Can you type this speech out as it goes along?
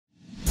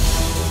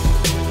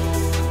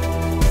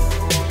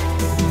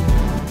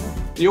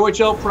The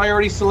OHL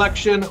Priority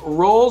Selection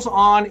rolls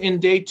on in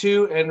day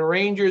 2, and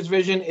Rangers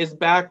Vision is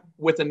back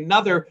with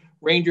another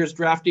Rangers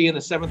draftee in the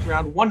 7th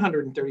round,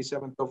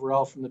 137th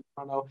overall from the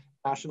Toronto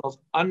Nationals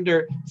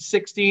under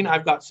 16.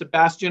 I've got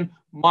Sebastian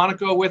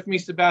Monaco with me.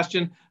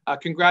 Sebastian,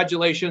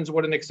 congratulations.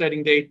 What an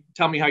exciting day.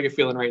 Tell me how you're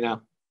feeling right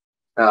now.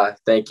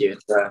 Thank you.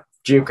 It's a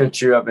dream come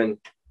true. I've been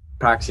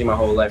practicing my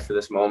whole life for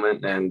this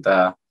moment, and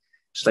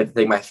just like to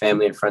thank my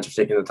family and friends for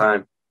taking the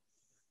time.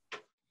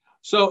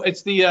 So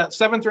it's the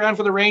 7th round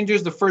for the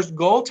Rangers, the first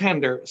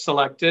goaltender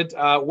selected.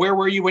 Where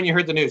were you when you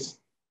heard the news?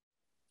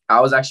 I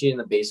was actually in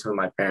the basement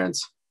with my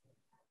parents.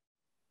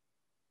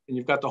 And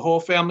you've got the whole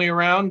family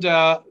around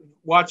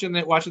watching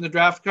the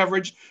draft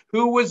coverage.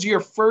 Who was your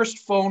first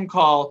phone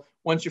call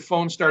once your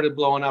phone started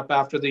blowing up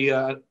after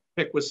the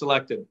pick was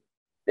selected?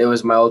 It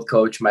was my old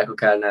coach, Michael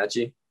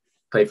Catanacci,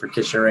 played for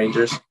Kitchener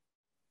Rangers.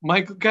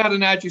 Michael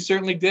Catanacci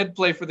certainly did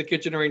play for the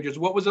Kitchener Rangers.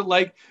 What was it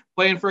like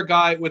playing for a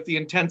guy with the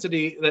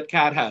intensity that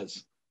Cat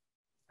has?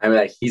 I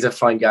mean, he's a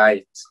fun guy.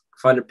 It's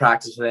fun to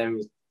practice with him.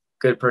 He's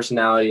good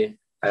personality.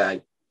 I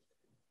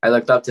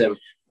looked up to him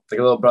like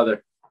a little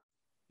brother.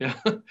 Yeah.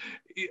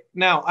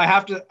 Now I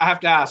have to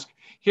ask.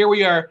 Here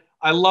we are.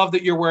 I love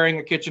that you're wearing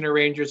a Kitchener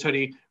Rangers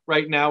hoodie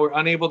right now. We're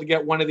unable to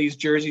get one of these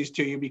jerseys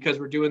to you because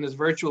we're doing this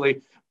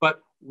virtually.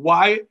 But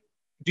why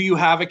do you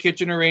have a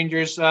Kitchener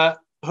Rangers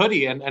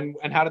hoodie, and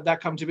how did that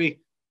come to be?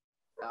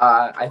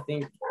 I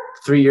think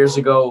 3 years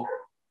ago,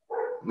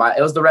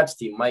 it was the reps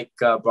team. Mike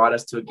brought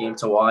us to a game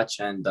to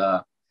watch, and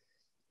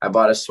I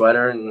bought a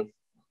sweater, and it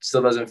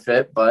still doesn't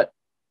fit, but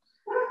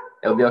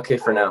it'll be okay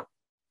for now.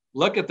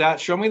 Look at that.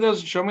 Show me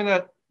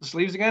that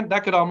sleeves again.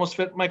 That could almost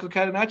fit Michael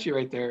Catanacci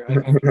right there.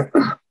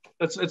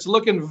 It's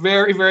looking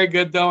very, very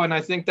good though, and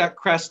I think that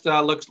crest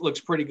looks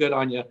pretty good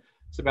on you,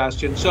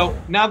 Sebastian. So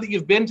now that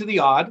you've been to the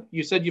Odd,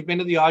 you said you've been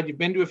to the Odd, you've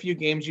been to a few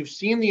games, you've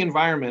seen the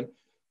environment.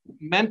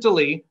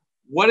 Mentally,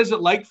 what is it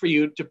like for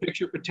you to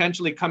picture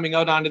potentially coming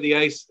out onto the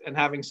ice and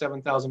having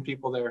 7,000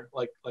 people there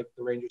like the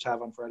Rangers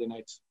have on Friday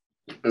nights?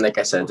 Like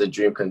I said, it's a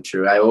dream come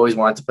true. I always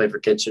wanted to play for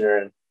Kitchener,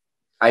 and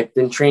I've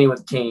been training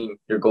with Kane,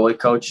 your goalie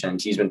coach,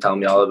 and he's been telling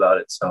me all about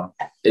it. So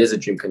it is a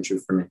dream come true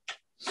for me.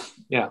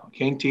 Yeah,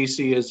 Kane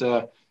TC is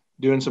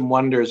doing some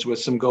wonders with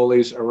some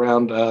goalies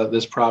around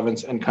this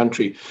province and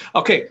country.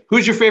 Okay,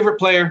 who's your favorite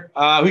player?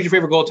 Who's your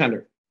favorite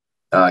goaltender?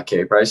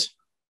 Carey Price.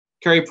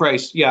 Carey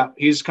Price, yeah,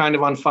 he's kind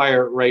of on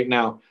fire right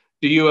now.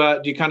 Do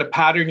you kind of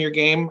pattern your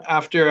game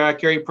after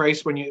Carey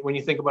Price when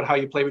you think about how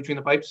you play between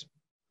the pipes?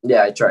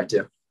 Yeah, I try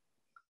to.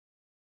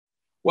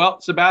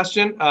 Well,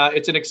 Sebastian,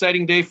 it's an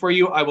exciting day for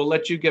you. I will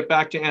let you get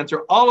back to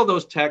answer all of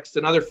those texts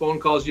and other phone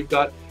calls you've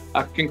got.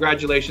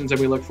 Congratulations, and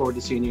we look forward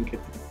to seeing you in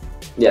Kitchener.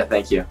 Yeah,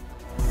 thank you.